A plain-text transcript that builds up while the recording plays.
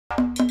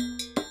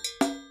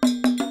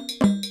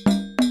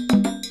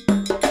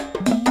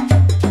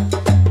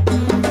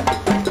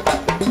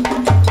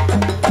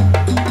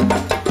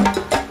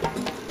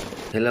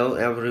Hello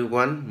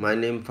everyone, my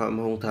name is Pham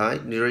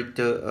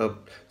Director of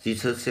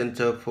Research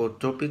Center for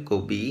Tropical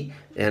Bee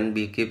and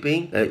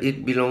Beekeeping.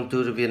 It belongs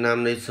to the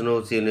Vietnam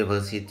National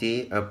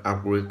University of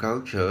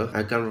Agriculture.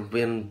 I come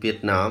from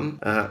Vietnam.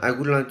 I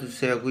would like to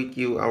share with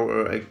you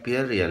our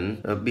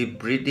experience of bee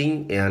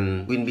breeding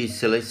and queen bee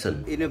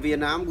selection. In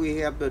Vietnam, we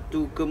have the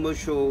two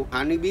commercial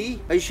honeybee,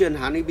 Asian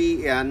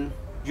honeybee and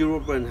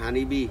European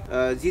honeybee.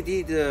 This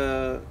is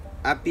the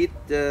Apis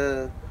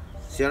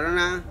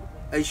Serrana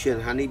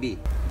Asian honeybee.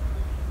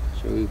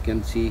 So you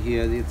can see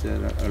here it's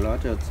a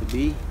lot of the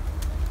bee.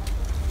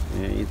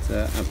 It's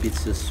a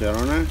Apis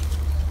Serrana.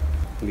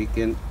 We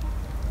can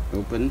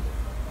open.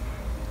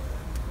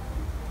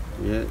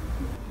 Yeah.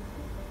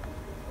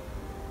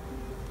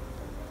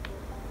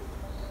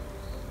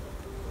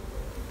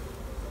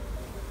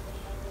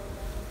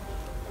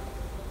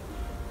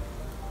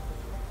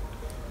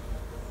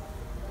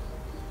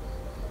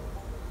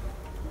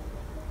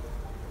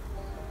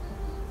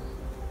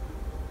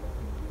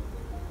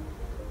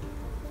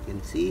 You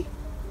can see.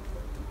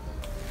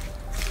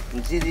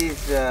 This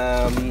is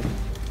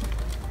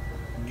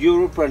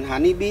European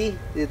honeybee.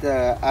 It's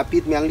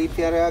Apis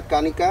mellifera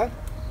canica.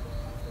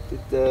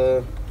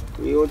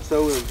 We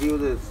also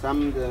view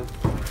some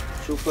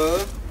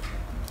super.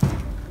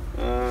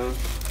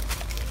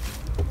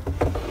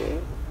 Okay.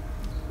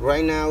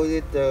 Right now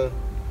it's the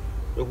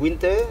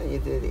winter.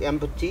 It's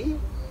empty.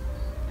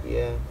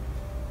 Yeah,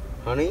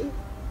 honey.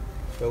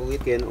 So we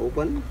can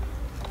open.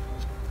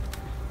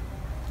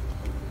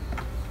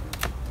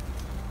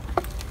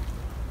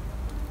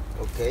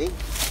 Okay.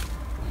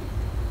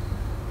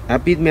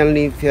 Apis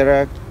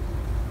mellifera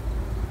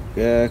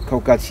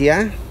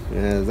caucasia,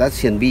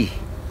 Russian bee.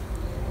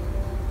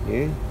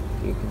 Yeah,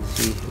 you can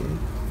see here.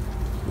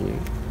 Yeah.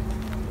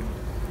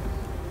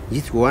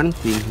 This one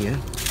queen here.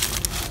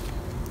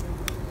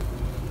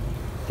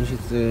 This is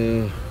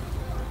the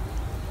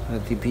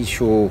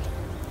artificial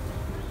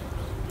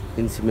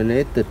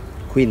inseminated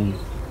queen.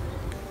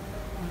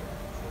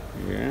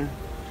 Yeah.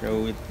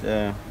 So it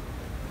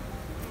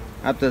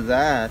after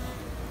that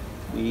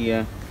we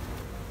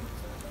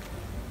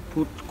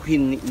put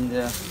queen in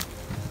the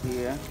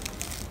here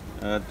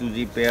to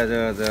prepare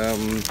the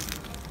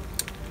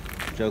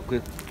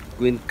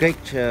queen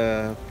cage.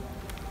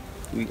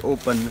 We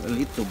open a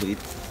little bit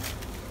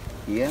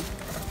here.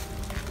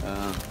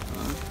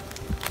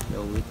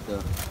 So we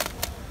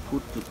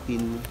put the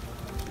queen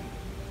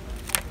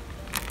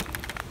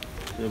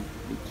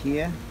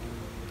here,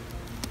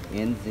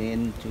 and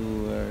then to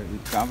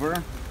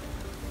recover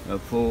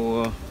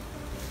for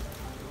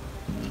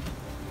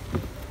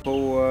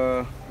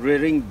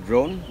rearing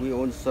drone. We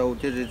also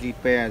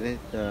prepare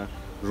the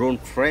drone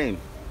frame.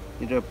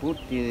 It put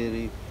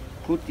in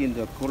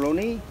the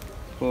colony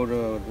for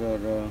the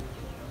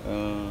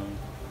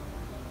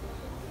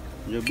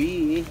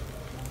bee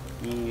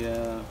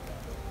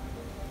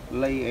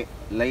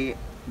lay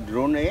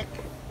drone egg.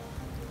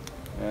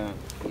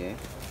 Yeah.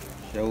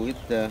 So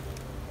it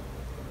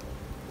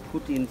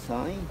put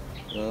inside.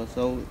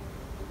 So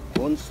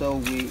also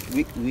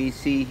we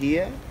see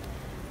here.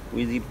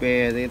 We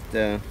prepare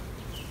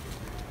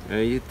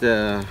it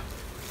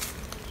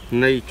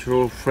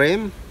natural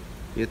frame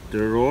with the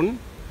drone,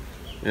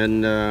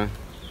 and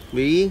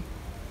we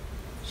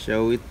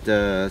show it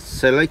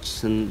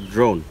selection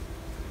drone.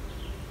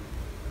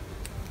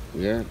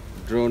 Yeah,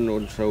 drone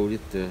also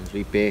it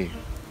repair.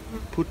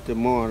 Put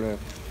more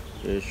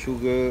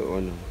sugar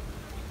on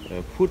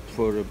food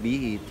for the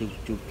bee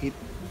to keep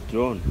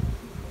drone.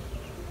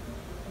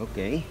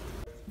 Okay.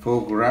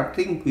 For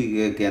grafting,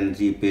 we can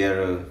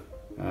prepare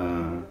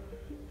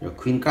the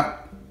queen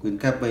cup. Queen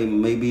cup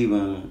maybe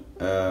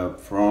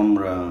from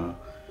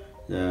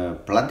the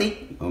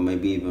plastic or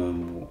maybe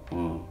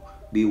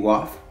bee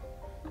waft,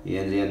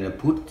 and then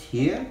put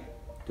here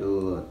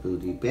to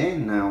prepare.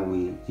 Now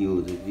we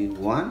use this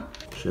one.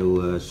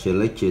 So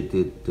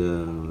selected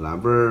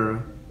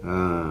larva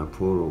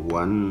for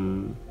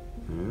one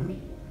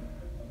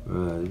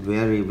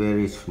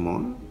very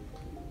small.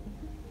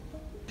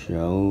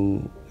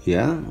 So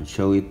yeah,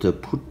 so it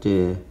put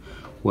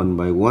one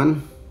by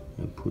one.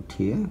 Put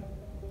here.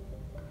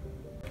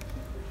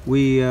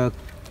 We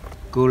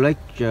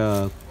collect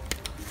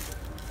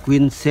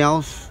queen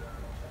cells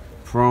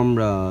from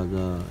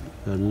the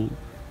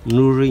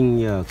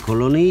nouring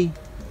colony.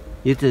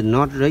 It is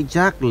not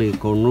exactly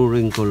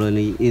nouring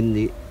colony. In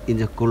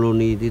the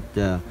colony, it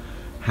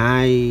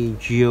high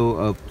geo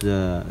of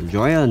the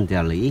giant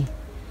jelly,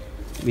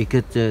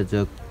 because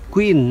the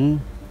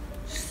queen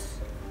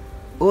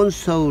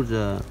also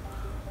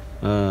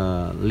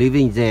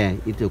living there.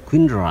 It's a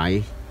queen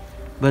rice.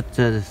 But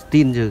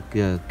still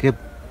kept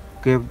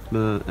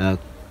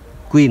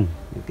queen.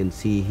 You can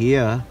see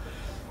here.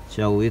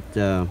 So it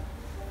the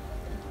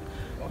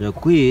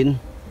queen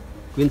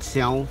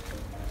cell.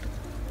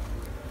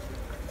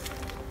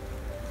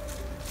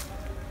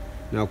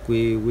 Now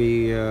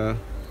we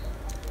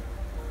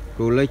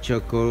collect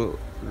the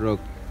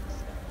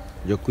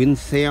queen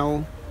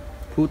cell,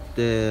 put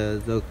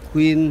the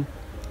queen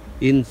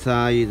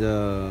inside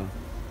the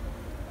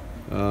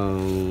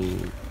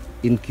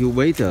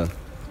incubator.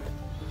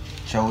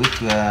 So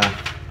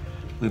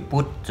we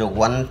put the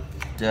one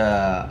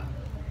the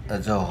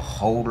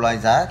hole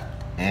like that,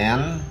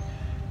 and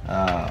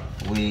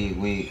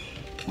we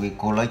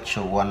collect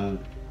one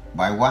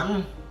by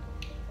one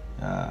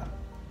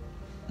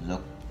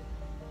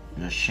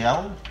the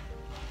shell,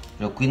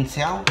 the queen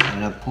cell,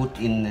 and put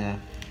in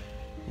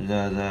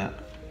the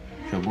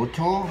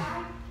bottle,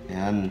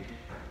 and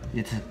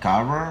it's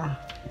cover,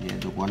 yeah,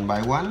 the one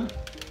by one,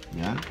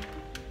 yeah.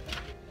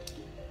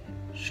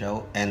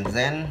 So and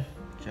then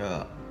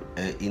the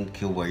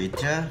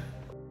incubator.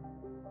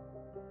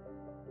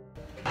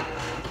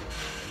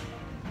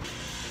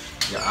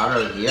 The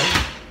other here,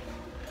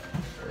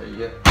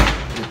 you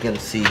can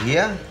see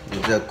here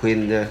the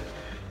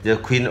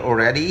queen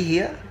already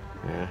here.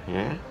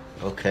 Yeah.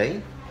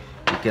 Okay,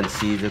 you can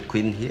see the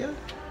queen here.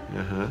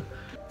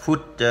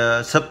 Food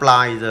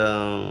supply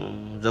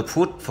the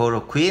food for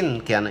the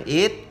queen can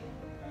eat.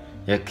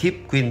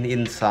 Keep queen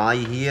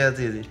inside here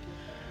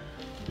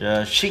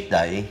the 6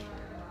 days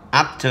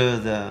after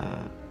the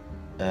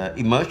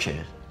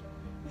emergence,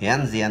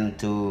 and then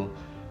to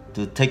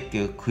take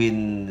the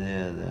queen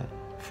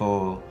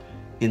for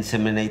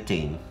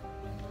inseminating.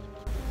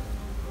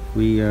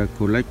 We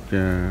collect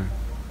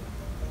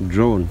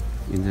drone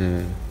in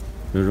the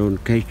drone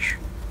cage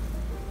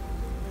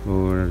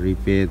for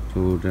repair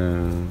to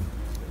the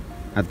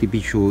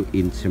artificial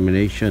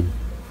insemination.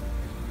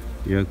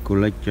 We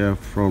collect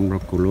from the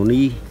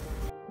colony.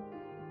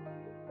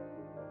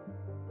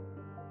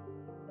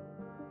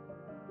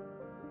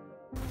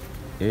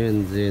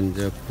 And then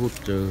put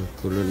the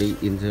colony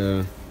in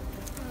the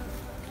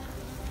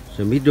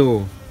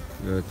middle,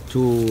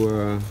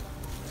 two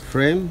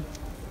frame.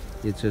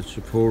 It's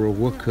for a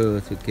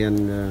worker to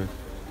can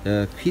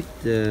fit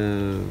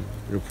the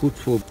food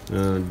for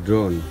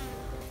drone.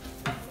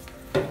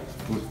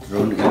 Put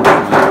drone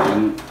inside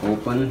and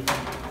open,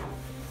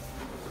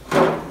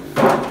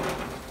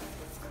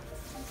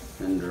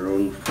 and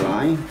drone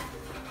fly.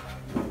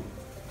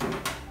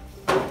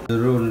 The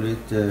drone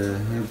with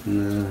have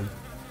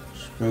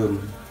sperm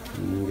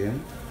again.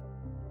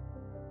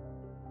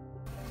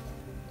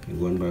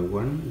 One by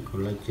one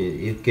collect it.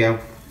 You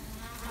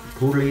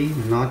carefully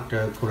not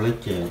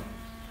collect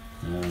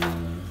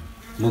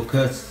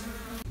mucus.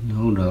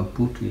 Hold up,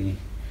 put the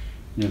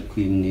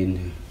queen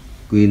in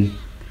queen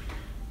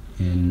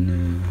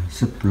and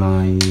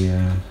supply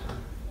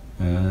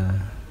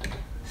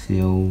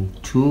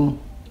CO2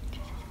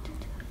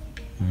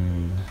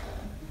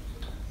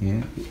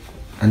 yeah,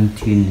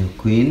 until the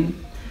queen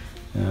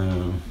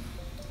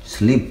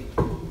sleep.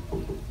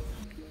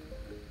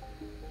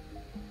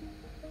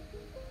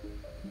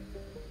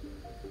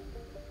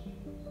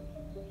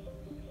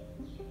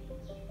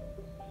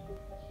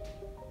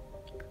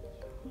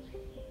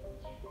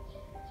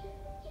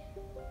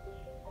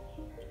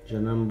 The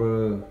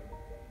number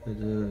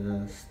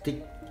the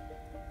stick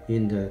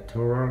in the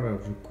throat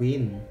of the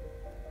queen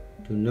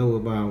to know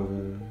about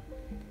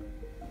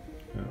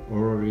the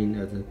origin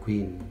of the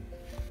queen.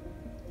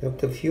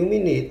 After a few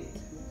minutes,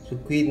 the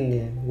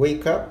queen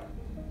wake up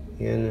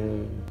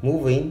and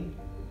moving,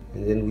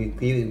 and then we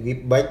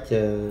give back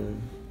the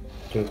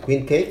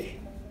queen cage,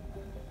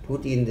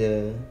 put in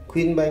the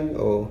queen bank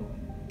or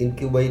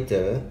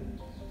incubator.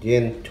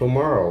 Then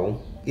tomorrow,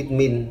 it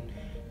means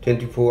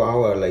 24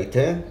 hours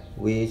later,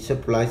 we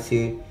supply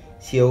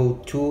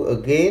CO2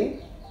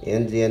 again,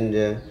 and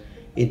then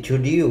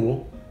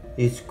introduce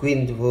this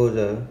queen for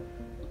the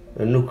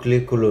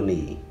nuclear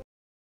colony.